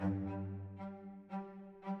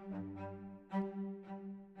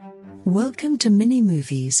Welcome to Mini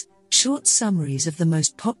Movies, short summaries of the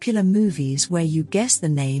most popular movies where you guess the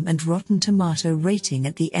name and Rotten Tomato rating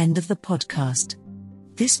at the end of the podcast.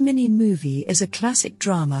 This mini movie is a classic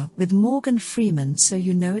drama with Morgan Freeman, so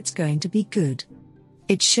you know it's going to be good.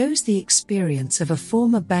 It shows the experience of a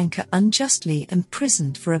former banker unjustly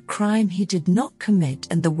imprisoned for a crime he did not commit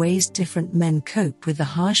and the ways different men cope with the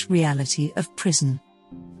harsh reality of prison.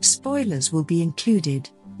 Spoilers will be included.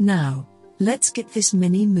 Now, let's get this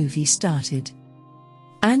mini movie started.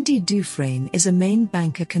 Andy Dufresne is a Maine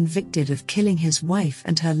banker convicted of killing his wife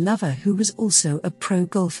and her lover, who was also a pro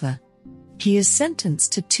golfer. He is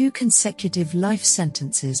sentenced to 2 consecutive life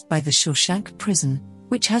sentences by the Shawshank prison,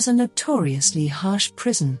 which has a notoriously harsh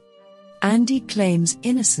prison. Andy claims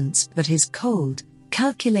innocence, but his cold,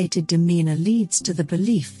 calculated demeanor leads to the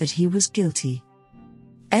belief that he was guilty.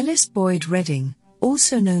 Ellis Boyd Redding,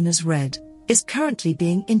 also known as Red, is currently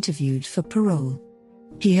being interviewed for parole.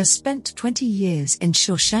 He has spent 20 years in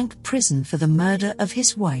Shawshank prison for the murder of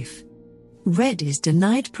his wife. Red is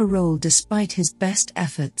denied parole despite his best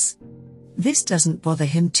efforts. This doesn't bother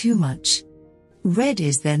him too much. Red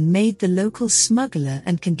is then made the local smuggler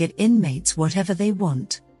and can get inmates whatever they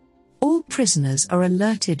want. All prisoners are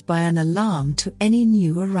alerted by an alarm to any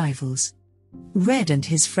new arrivals. Red and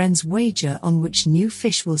his friends wager on which new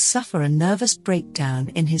fish will suffer a nervous breakdown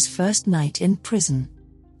in his first night in prison.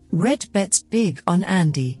 Red bets big on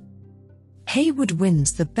Andy. Haywood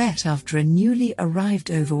wins the bet after a newly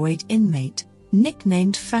arrived overweight inmate,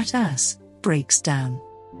 nicknamed Fat Ass, breaks down.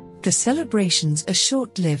 The celebrations are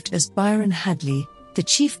short-lived as Byron Hadley, the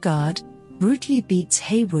chief guard, brutally beats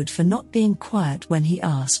Haywood for not being quiet when he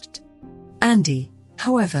asked. Andy,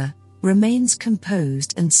 however, remains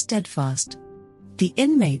composed and steadfast. The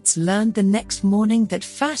inmates learned the next morning that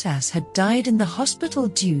Fat Ass had died in the hospital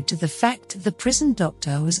due to the fact the prison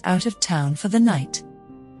doctor was out of town for the night.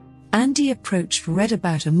 Andy approached Red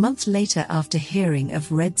about a month later after hearing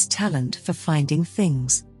of Red's talent for finding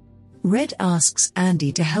things. Red asks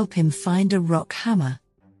Andy to help him find a rock hammer.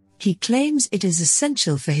 He claims it is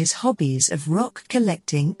essential for his hobbies of rock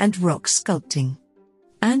collecting and rock sculpting.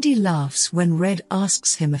 Andy laughs when Red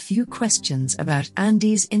asks him a few questions about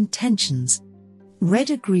Andy's intentions.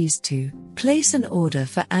 Red agrees to place an order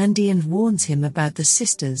for Andy and warns him about the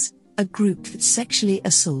Sisters, a group that sexually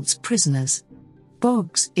assaults prisoners.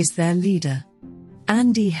 Boggs is their leader.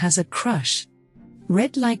 Andy has a crush.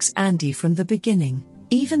 Red likes Andy from the beginning,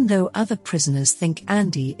 even though other prisoners think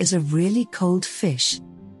Andy is a really cold fish.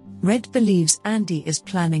 Red believes Andy is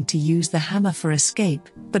planning to use the hammer for escape,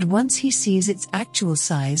 but once he sees its actual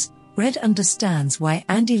size, Red understands why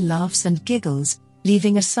Andy laughs and giggles,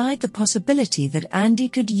 leaving aside the possibility that Andy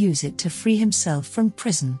could use it to free himself from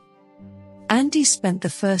prison. Andy spent the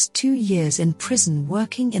first 2 years in prison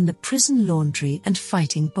working in the prison laundry and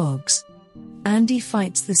fighting Boggs. Andy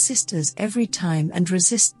fights the Sisters every time and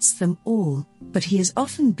resists them all, but he is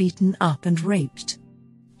often beaten up and raped.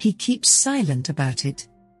 He keeps silent about it.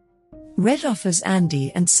 Red offers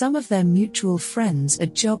Andy and some of their mutual friends a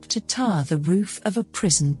job to tar the roof of a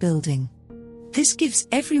prison building. This gives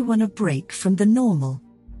everyone a break from the normal.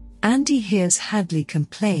 Andy hears Hadley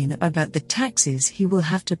complain about the taxes he will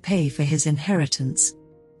have to pay for his inheritance.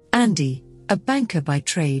 Andy, a banker by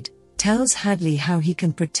trade, tells Hadley how he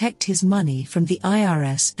can protect his money from the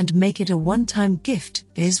IRS and make it a one-time gift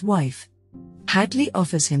to his wife. Hadley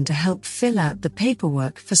offers him to help fill out the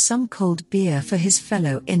paperwork for some cold beer for his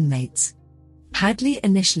fellow inmates. Hadley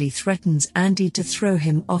initially threatens Andy to throw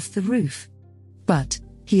him off the roof. But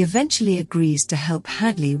he eventually agrees to help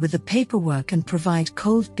Hadley with the paperwork and provide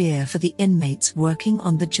cold beer for the inmates working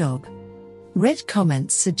on the job. Red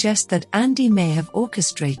comments suggest that Andy may have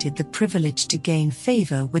orchestrated the privilege to gain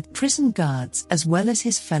favor with prison guards as well as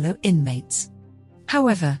his fellow inmates.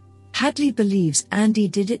 However, Hadley believes Andy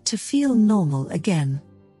did it to feel normal again.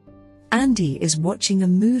 Andy is watching a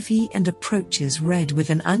movie and approaches Red with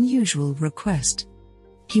an unusual request.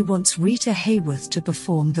 He wants Rita Hayworth to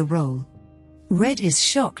perform the role. Red is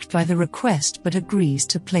shocked by the request but agrees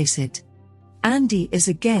to place it. Andy is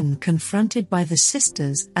again confronted by the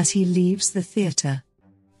Sisters as he leaves the theater.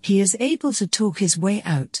 He is able to talk his way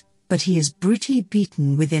out, but he is brutally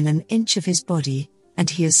beaten within an inch of his body, and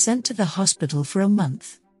he is sent to the hospital for a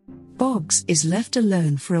month. Boggs is left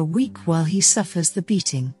alone for a week while he suffers the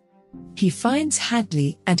beating. He finds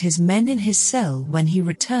Hadley and his men in his cell when he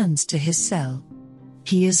returns to his cell.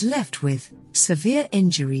 He is left with severe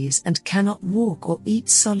injuries and cannot walk or eat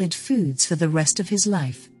solid foods for the rest of his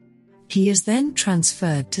life. He is then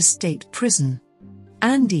transferred to state prison.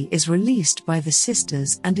 Andy is released by the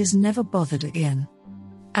Sisters and is never bothered again.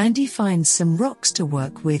 Andy finds some rocks to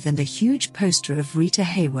work with and a huge poster of Rita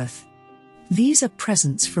Hayworth. These are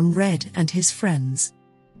presents from Red and his friends.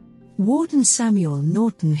 Warden Samuel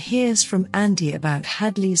Norton hears from Andy about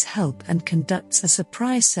Hadley's help and conducts a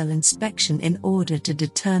surprise cell inspection in order to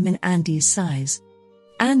determine Andy's size.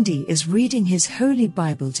 Andy is reading his Holy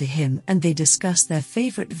Bible to him and they discuss their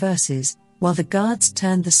favorite verses, while the guards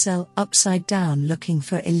turn the cell upside down looking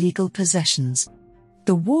for illegal possessions.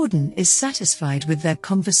 The warden is satisfied with their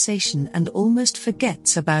conversation and almost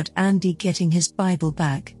forgets about Andy getting his Bible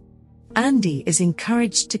back. Andy is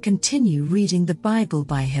encouraged to continue reading the Bible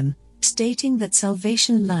by him, stating that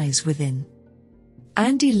salvation lies within.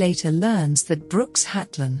 Andy later learns that Brooks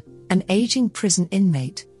Hatlin, an aging prison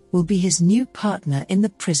inmate, will be his new partner in the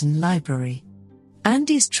prison library.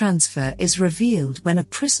 Andy's transfer is revealed when a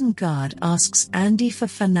prison guard asks Andy for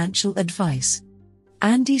financial advice.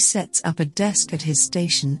 Andy sets up a desk at his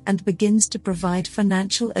station and begins to provide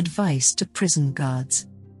financial advice to prison guards.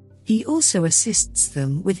 He also assists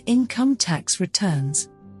them with income tax returns.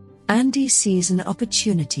 Andy sees an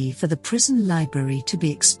opportunity for the prison library to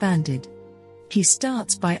be expanded. He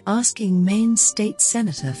starts by asking Maine's state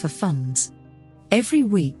senator for funds. Every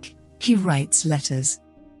week, he writes letters.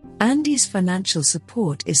 Andy's financial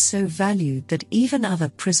support is so valued that even other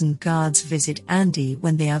prison guards visit Andy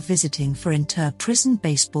when they are visiting for inter-prison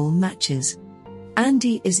baseball matches.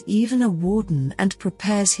 Andy is even a warden and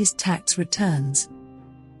prepares his tax returns.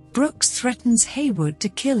 Brooks threatens Haywood to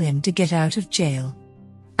kill him to get out of jail.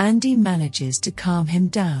 Andy manages to calm him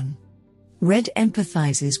down. Red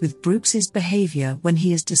empathizes with Brooks's behavior when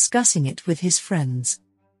he is discussing it with his friends.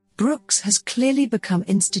 Brooks has clearly become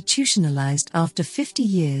institutionalized after 50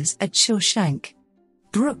 years at Shawshank.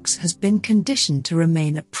 Brooks has been conditioned to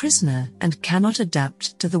remain a prisoner and cannot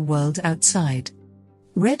adapt to the world outside.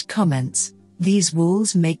 Red comments, "These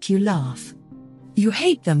walls make you laugh. You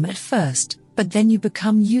hate them at first, but then you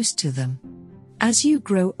become used to them. As you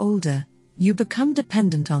grow older, you become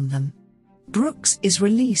dependent on them." Brooks is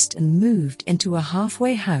released and moved into a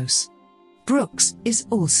halfway house. Brooks is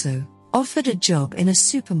also offered a job in a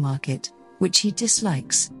supermarket, which he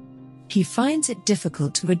dislikes. He finds it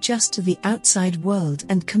difficult to adjust to the outside world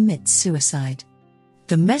and commits suicide.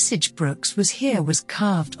 The message Brooks was here was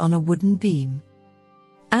carved on a wooden beam.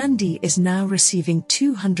 Andy is now receiving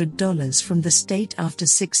 $200 from the state after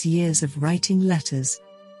 6 years of writing letters.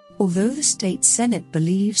 Although the state Senate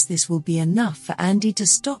believes this will be enough for Andy to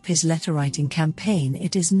stop his letter-writing campaign,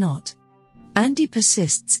 it is not. Andy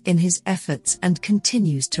persists in his efforts and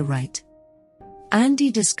continues to write.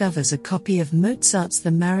 Andy discovers a copy of Mozart's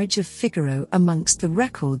The Marriage of Figaro amongst the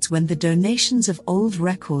records when the donations of old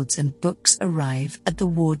records and books arrive at the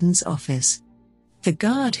warden's office. The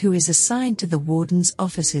guard who is assigned to the warden's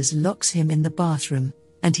offices locks him in the bathroom,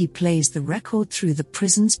 and he plays the record through the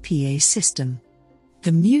prison's PA system.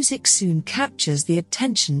 The music soon captures the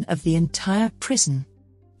attention of the entire prison.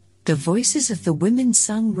 The voices of the women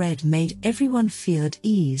sung Red made everyone feel at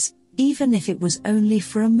ease, even if it was only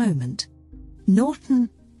for a moment.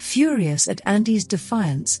 Norton, furious at Andy's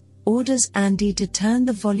defiance, orders Andy to turn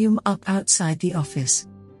the volume up outside the office.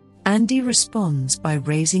 Andy responds by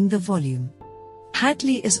raising the volume.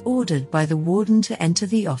 Hadley is ordered by the warden to enter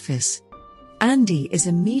the office. Andy is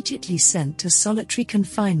immediately sent to solitary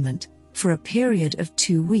confinement for a period of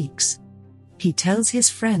 2 weeks. He tells his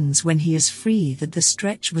friends when he is free that the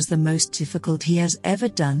stretch was the most difficult he has ever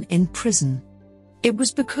done in prison. It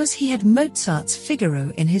was because he had Mozart's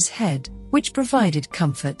Figaro in his head, which provided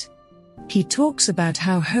comfort. He talks about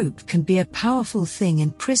how hope can be a powerful thing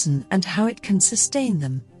in prison and how it can sustain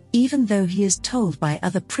them, even though he is told by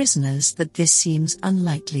other prisoners that this seems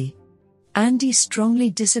unlikely. Andy strongly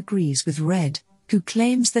disagrees with Red, who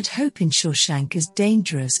claims that hope in Shawshank is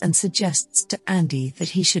dangerous and suggests to Andy that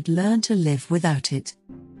he should learn to live without it.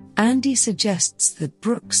 Andy suggests that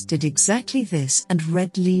Brooks did exactly this and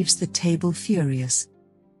Red leaves the table furious.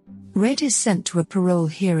 Red is sent to a parole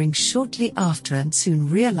hearing shortly after and soon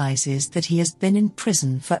realizes that he has been in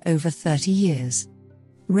prison for over 30 years.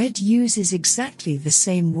 Red uses exactly the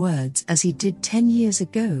same words as he did 10 years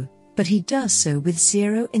ago, but he does so with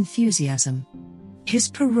zero enthusiasm. His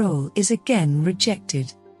parole is again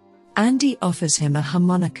rejected. Andy offers him a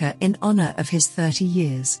harmonica in honor of his 30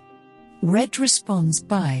 years. Red responds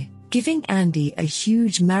by giving Andy a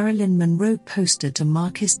huge Marilyn Monroe poster to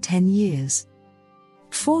mark his 10 years.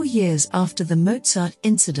 4 years after the Mozart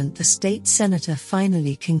incident, the state senator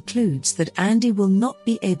finally concludes that Andy will not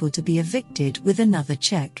be able to be evicted with another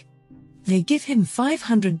check. They give him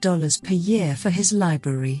 $500 per year for his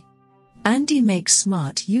library. Andy makes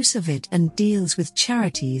smart use of it and deals with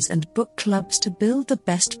charities and book clubs to build the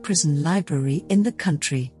best prison library in the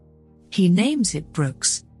country. He names it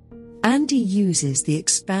Brooks. Andy uses the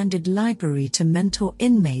expanded library to mentor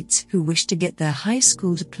inmates who wish to get their high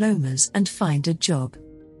school diplomas and find a job.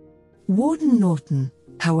 Warden Norton,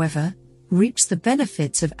 however, reaps the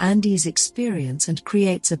benefits of Andy's experience and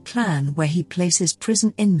creates a plan where he places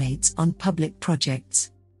prison inmates on public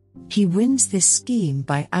projects. He wins this scheme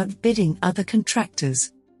by outbidding other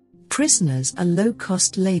contractors. Prisoners are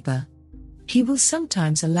low-cost labor. He will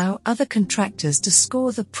sometimes allow other contractors to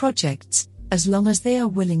score the projects, as long as they are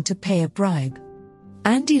willing to pay a bribe.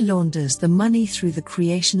 Andy launders the money through the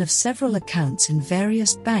creation of several accounts in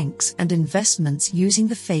various banks and investments using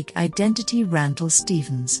the fake identity Randall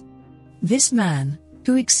Stevens. This man,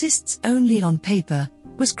 who exists only on paper,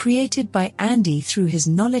 was created by Andy through his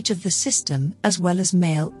knowledge of the system as well as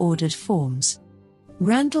mail-ordered forms.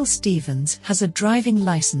 Randall Stevens has a driving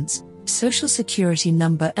license, social security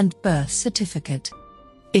number and birth certificate.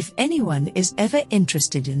 If anyone is ever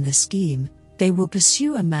interested in the scheme, they will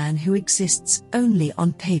pursue a man who exists only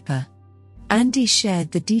on paper. Andy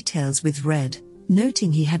shared the details with Red,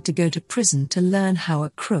 noting he had to go to prison to learn how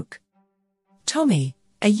a crook. Tommy,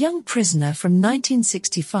 a young prisoner from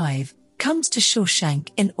 1965, comes to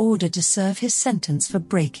Shawshank in order to serve his sentence for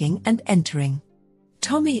breaking and entering.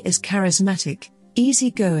 Tommy is charismatic,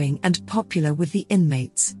 easygoing and popular with the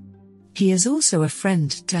inmates. He is also a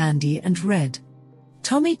friend to Andy and Red.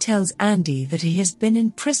 Tommy tells Andy that he has been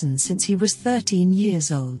in prison since he was 13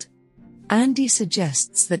 years old. Andy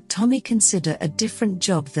suggests that Tommy consider a different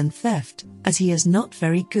job than theft, as he is not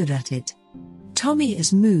very good at it. Tommy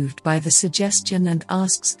is moved by the suggestion and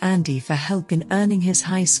asks Andy for help in earning his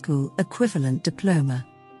high school equivalent diploma.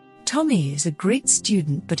 Tommy is a great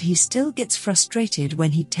student, but he still gets frustrated when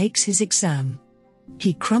he takes his exam.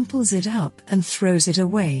 He crumples it up and throws it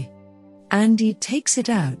away. Andy takes it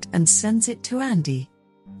out and sends it to Andy.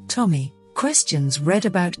 Tommy questions Red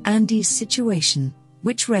about Andy's situation,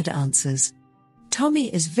 which Red answers.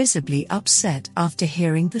 Tommy is visibly upset after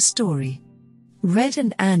hearing the story. Red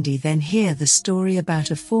and Andy then hear the story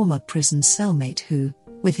about a former prison cellmate who,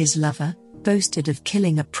 with his lover, boasted of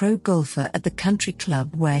killing a pro golfer at the country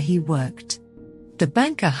club where he worked. The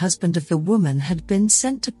banker husband of the woman had been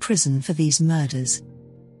sent to prison for these murders.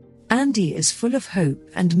 Andy is full of hope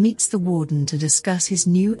and meets the warden to discuss his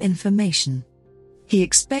new information. He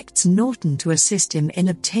expects Norton to assist him in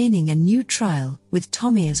obtaining a new trial, with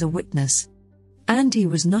Tommy as a witness. Andy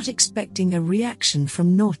was not expecting a reaction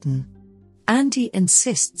from Norton. Andy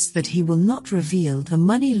insists that he will not reveal the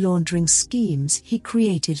money laundering schemes he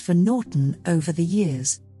created for Norton over the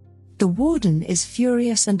years. The warden is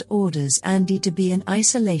furious and orders Andy to be in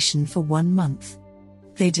isolation for 1 month.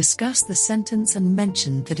 They discuss the sentence and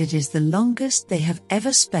mention that it is the longest they have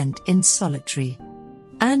ever spent in solitary.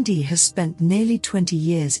 Andy has spent nearly 20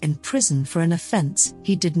 years in prison for an offense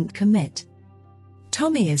he didn't commit.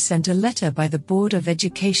 Tommy is sent a letter by the Board of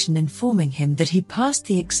Education informing him that he passed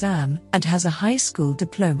the exam and has a high school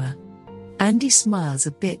diploma. Andy smiles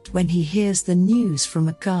a bit when he hears the news from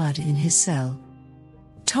a guard in his cell.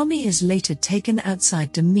 Tommy is later taken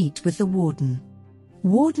outside to meet with the warden.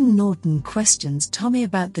 Warden Norton questions Tommy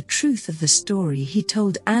about the truth of the story he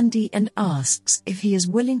told Andy and asks if he is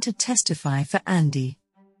willing to testify for Andy.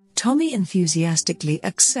 Tommy enthusiastically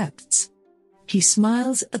accepts. He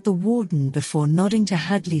smiles at the warden before nodding to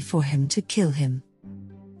Hadley for him to kill him.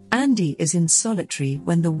 Andy is in solitary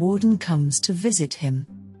when the warden comes to visit him.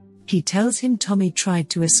 He tells him Tommy tried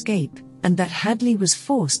to escape, and that Hadley was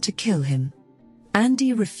forced to kill him.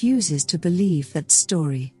 Andy refuses to believe that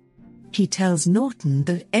story. He tells Norton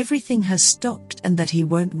that everything has stopped and that he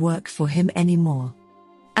won't work for him anymore.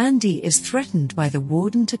 Andy is threatened by the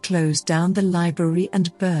warden to close down the library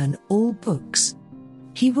and burn all books.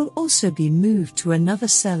 He will also be moved to another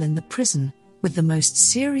cell in the prison, with the most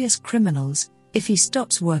serious criminals, if he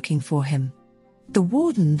stops working for him. The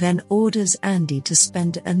warden then orders Andy to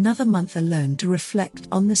spend another month alone to reflect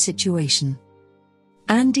on the situation.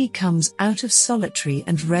 Andy comes out of solitary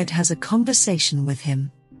and Red has a conversation with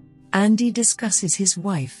him. Andy discusses his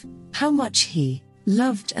wife, how much he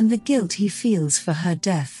loved and the guilt he feels for her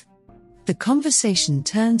death. The conversation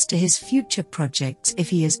turns to his future projects if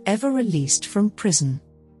he is ever released from prison.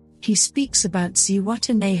 He speaks about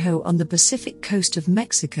Zihuatanejo on the Pacific coast of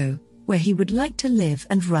Mexico, where he would like to live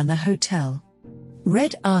and run a hotel.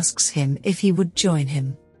 Red asks him if he would join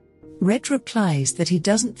him. Red replies that he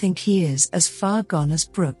doesn't think he is as far gone as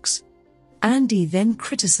Brooks. Andy then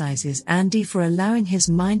criticizes Andy for allowing his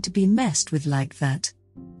mind to be messed with like that.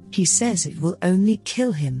 He says it will only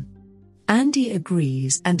kill him. Andy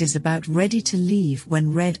agrees and is about ready to leave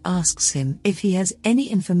when Red asks him if he has any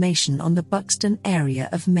information on the Buxton area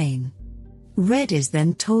of Maine. Red is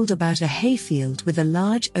then told about a hayfield with a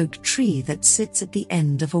large oak tree that sits at the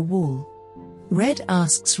end of a wall. Red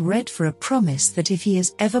asks Red for a promise that if he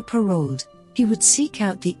is ever paroled, he would seek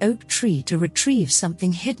out the oak tree to retrieve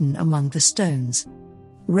something hidden among the stones.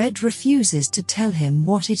 Red refuses to tell him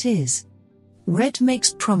what it is. Red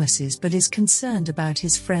makes promises but is concerned about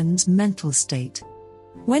his friend's mental state.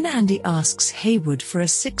 When Andy asks Haywood for a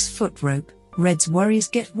 6-foot rope, Red's worries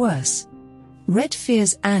get worse. Red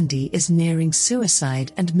fears Andy is nearing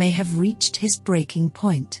suicide and may have reached his breaking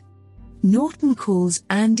point. Norton calls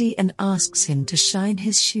Andy and asks him to shine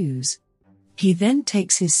his shoes. He then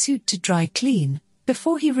takes his suit to dry clean,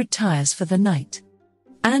 before he retires for the night.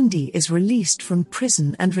 Andy is released from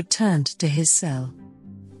prison and returned to his cell.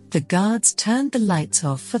 The guards turned the lights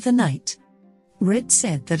off for the night. Red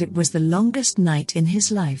said that it was the longest night in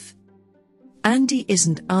his life. Andy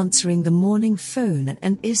isn't answering the morning phone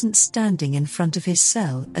and isn't standing in front of his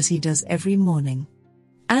cell as he does every morning.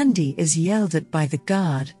 Andy is yelled at by the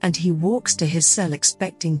guard and he walks to his cell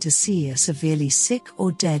expecting to see a severely sick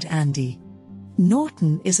or dead Andy.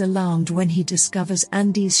 Norton is alarmed when he discovers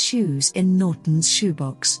Andy's shoes in Norton's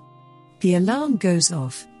shoebox. The alarm goes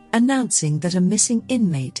off, announcing that a missing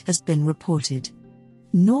inmate has been reported.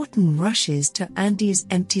 Norton rushes to Andy's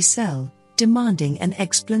empty cell, demanding an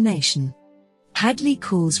explanation. Hadley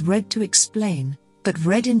calls Red to explain, but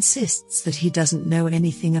Red insists that he doesn't know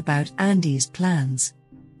anything about Andy's plans.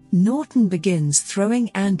 Norton begins throwing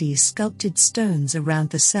Andy's sculpted stones around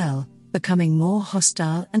the cell, becoming more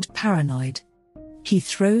hostile and paranoid. He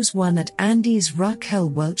throws one at Andy's Raquel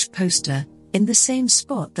Welch poster, in the same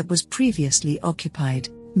spot that was previously occupied,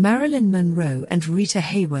 Marilyn Monroe and Rita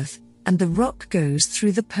Hayworth, and the rock goes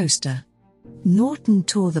through the poster. Norton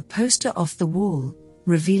tore the poster off the wall,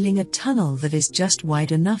 revealing a tunnel that is just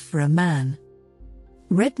wide enough for a man.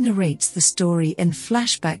 Red narrates the story in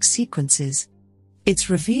flashback sequences. It's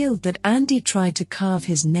revealed that Andy tried to carve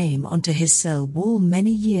his name onto his cell wall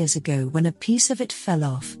many years ago when a piece of it fell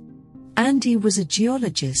off. Andy was a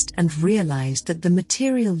geologist and realized that the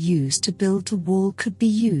material used to build the wall could be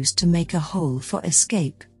used to make a hole for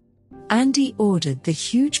escape. Andy ordered the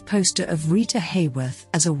huge poster of Rita Hayworth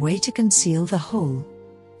as a way to conceal the hole.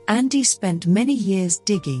 Andy spent many years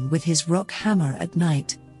digging with his rock hammer at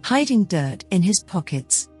night, hiding dirt in his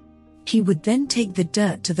pockets. He would then take the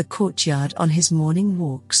dirt to the courtyard on his morning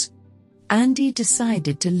walks. Andy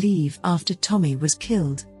decided to leave after Tommy was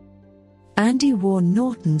killed. Andy wore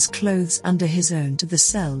Norton's clothes under his own to the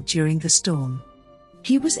cell during the storm.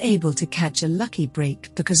 He was able to catch a lucky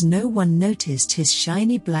break because no one noticed his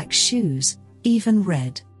shiny black shoes, even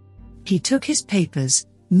Red. He took his papers,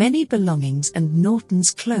 many belongings and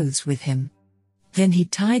Norton's clothes with him. Then he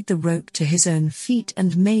tied the rope to his own feet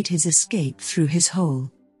and made his escape through his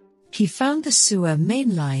hole. He found the sewer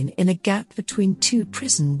main line in a gap between two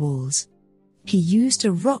prison walls. He used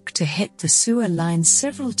a rock to hit the sewer line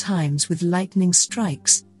several times with lightning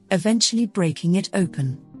strikes, eventually breaking it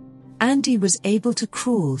open. Andy was able to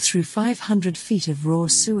crawl through 500 feet of raw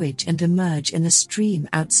sewage and emerge in a stream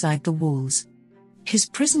outside the walls. His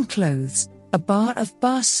prison clothes, a bar of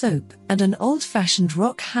bar soap and an old-fashioned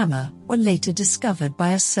rock hammer were later discovered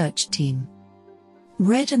by a search team.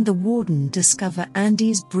 Red and the warden discover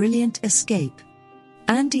Andy's brilliant escape.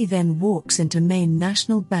 Andy then walks into Maine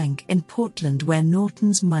National Bank in Portland where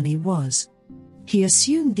Norton's money was. He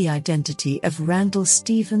assumed the identity of Randall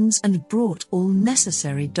Stevens and brought all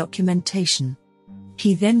necessary documentation.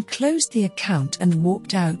 He then closed the account and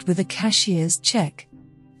walked out with a cashier's check.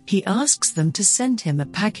 He asks them to send him a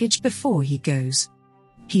package before he goes.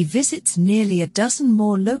 He visits nearly a dozen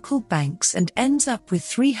more local banks and ends up with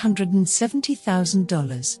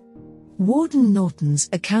 $370,000. Warden Norton's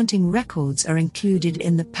accounting records are included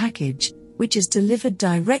in the package, which is delivered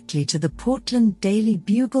directly to the Portland Daily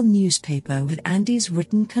Bugle newspaper with Andy's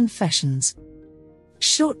written confessions.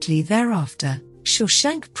 Shortly thereafter,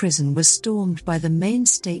 Shawshank Prison was stormed by the Maine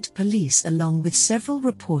State Police along with several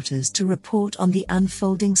reporters to report on the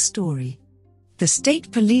unfolding story. The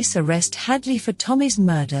state police arrest Hadley for Tommy's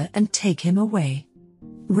murder and take him away.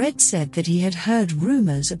 Red said that he had heard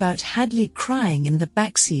rumors about Hadley crying in the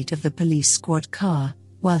backseat of the police squad car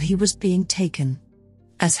while he was being taken.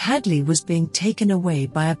 As Hadley was being taken away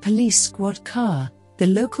by a police squad car, the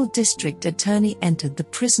local district attorney entered the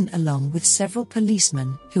prison along with several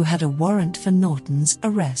policemen who had a warrant for Norton's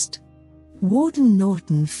arrest. Warden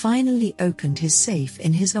Norton finally opened his safe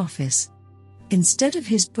in his office. Instead of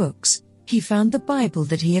his books, he found the Bible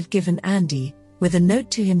that he had given Andy, with a note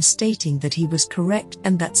to him stating that he was correct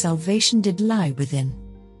and that salvation did lie within.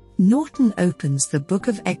 Norton opens the book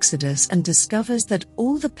of Exodus and discovers that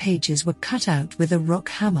all the pages were cut out with a rock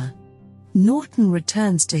hammer. Norton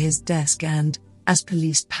returns to his desk and, as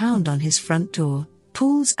police pound on his front door,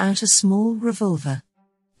 pulls out a small revolver.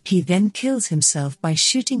 He then kills himself by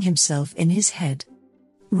shooting himself in his head.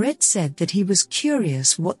 Red said that he was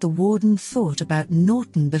curious what the warden thought about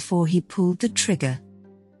Norton before he pulled the trigger.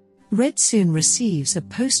 Red soon receives a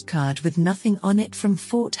postcard with nothing on it from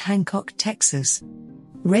Fort Hancock, Texas.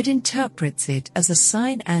 Red interprets it as a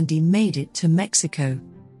sign Andy made it to Mexico.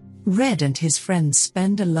 Red and his friends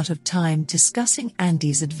spend a lot of time discussing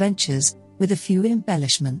Andy's adventures, with a few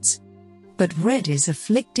embellishments. But Red is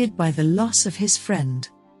afflicted by the loss of his friend.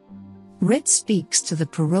 Red speaks to the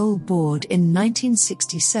parole board in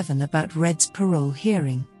 1967 about Red's parole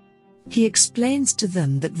hearing. He explains to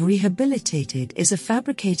them that rehabilitated is a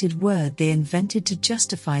fabricated word they invented to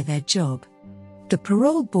justify their job. The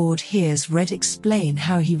parole board hears Red explain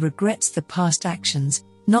how he regrets the past actions,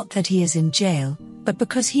 not that he is in jail, but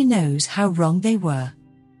because he knows how wrong they were.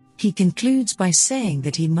 He concludes by saying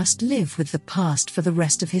that he must live with the past for the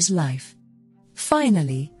rest of his life.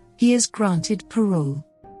 Finally, he is granted parole.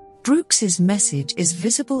 Brooks's message is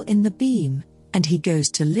visible in the beam, and he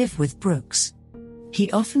goes to live with Brooks.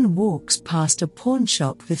 He often walks past a pawn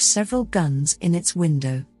shop with several guns in its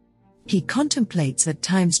window. He contemplates at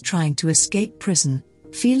times trying to escape prison,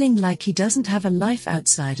 feeling like he doesn't have a life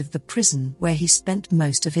outside of the prison where he spent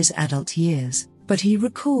most of his adult years, but he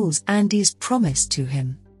recalls Andy's promise to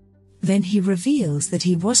him. Then he reveals that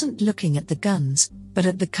he wasn't looking at the guns, but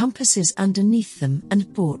at the compasses underneath them,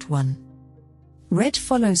 and bought one. Red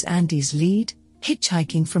follows Andy's lead,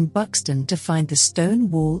 hitchhiking from Buxton to find the stone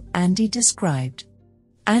wall Andy described.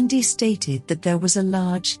 Andy stated that there was a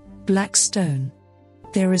large, black stone.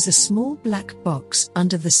 There is a small black box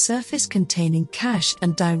under the surface containing cash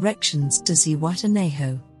and directions to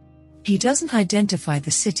Zihuatanejo. He doesn't identify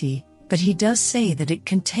the city, but he does say that it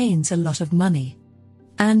contains a lot of money.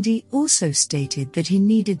 Andy also stated that he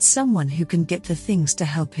needed someone who can get the things to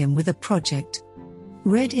help him with a project.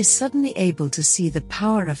 Red is suddenly able to see the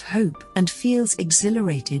power of hope and feels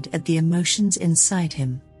exhilarated at the emotions inside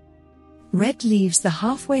him. Red leaves the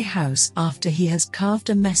halfway house after he has carved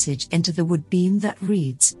a message into the wood beam that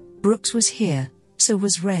reads, "Brooks was here, so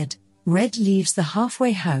was Red." Red leaves the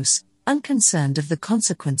halfway house, unconcerned of the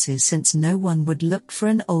consequences since no one would look for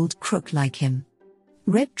an old crook like him.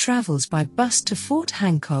 Red travels by bus to Fort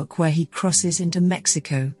Hancock where he crosses into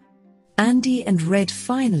Mexico. Andy and Red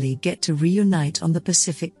finally get to reunite on the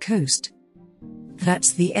Pacific coast.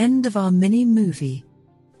 That's the end of our mini-movie.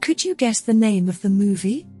 Could you guess the name of the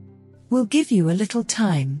movie? We'll give you a little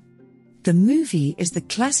time. The movie is the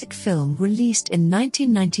classic film released in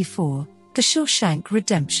 1994, The Shawshank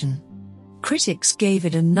Redemption. Critics gave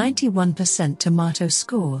it a 91% tomato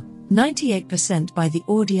score, 98% by the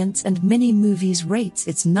audience, and Mini-Movies rates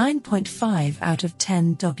its 9.5 out of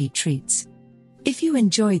 10 doggy treats. If you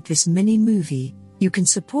enjoyed this mini-movie, you can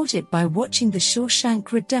support it by watching The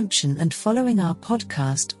Shawshank Redemption and following our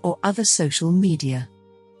podcast or other social media.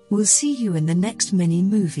 We'll see you in the next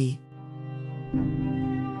mini-movie.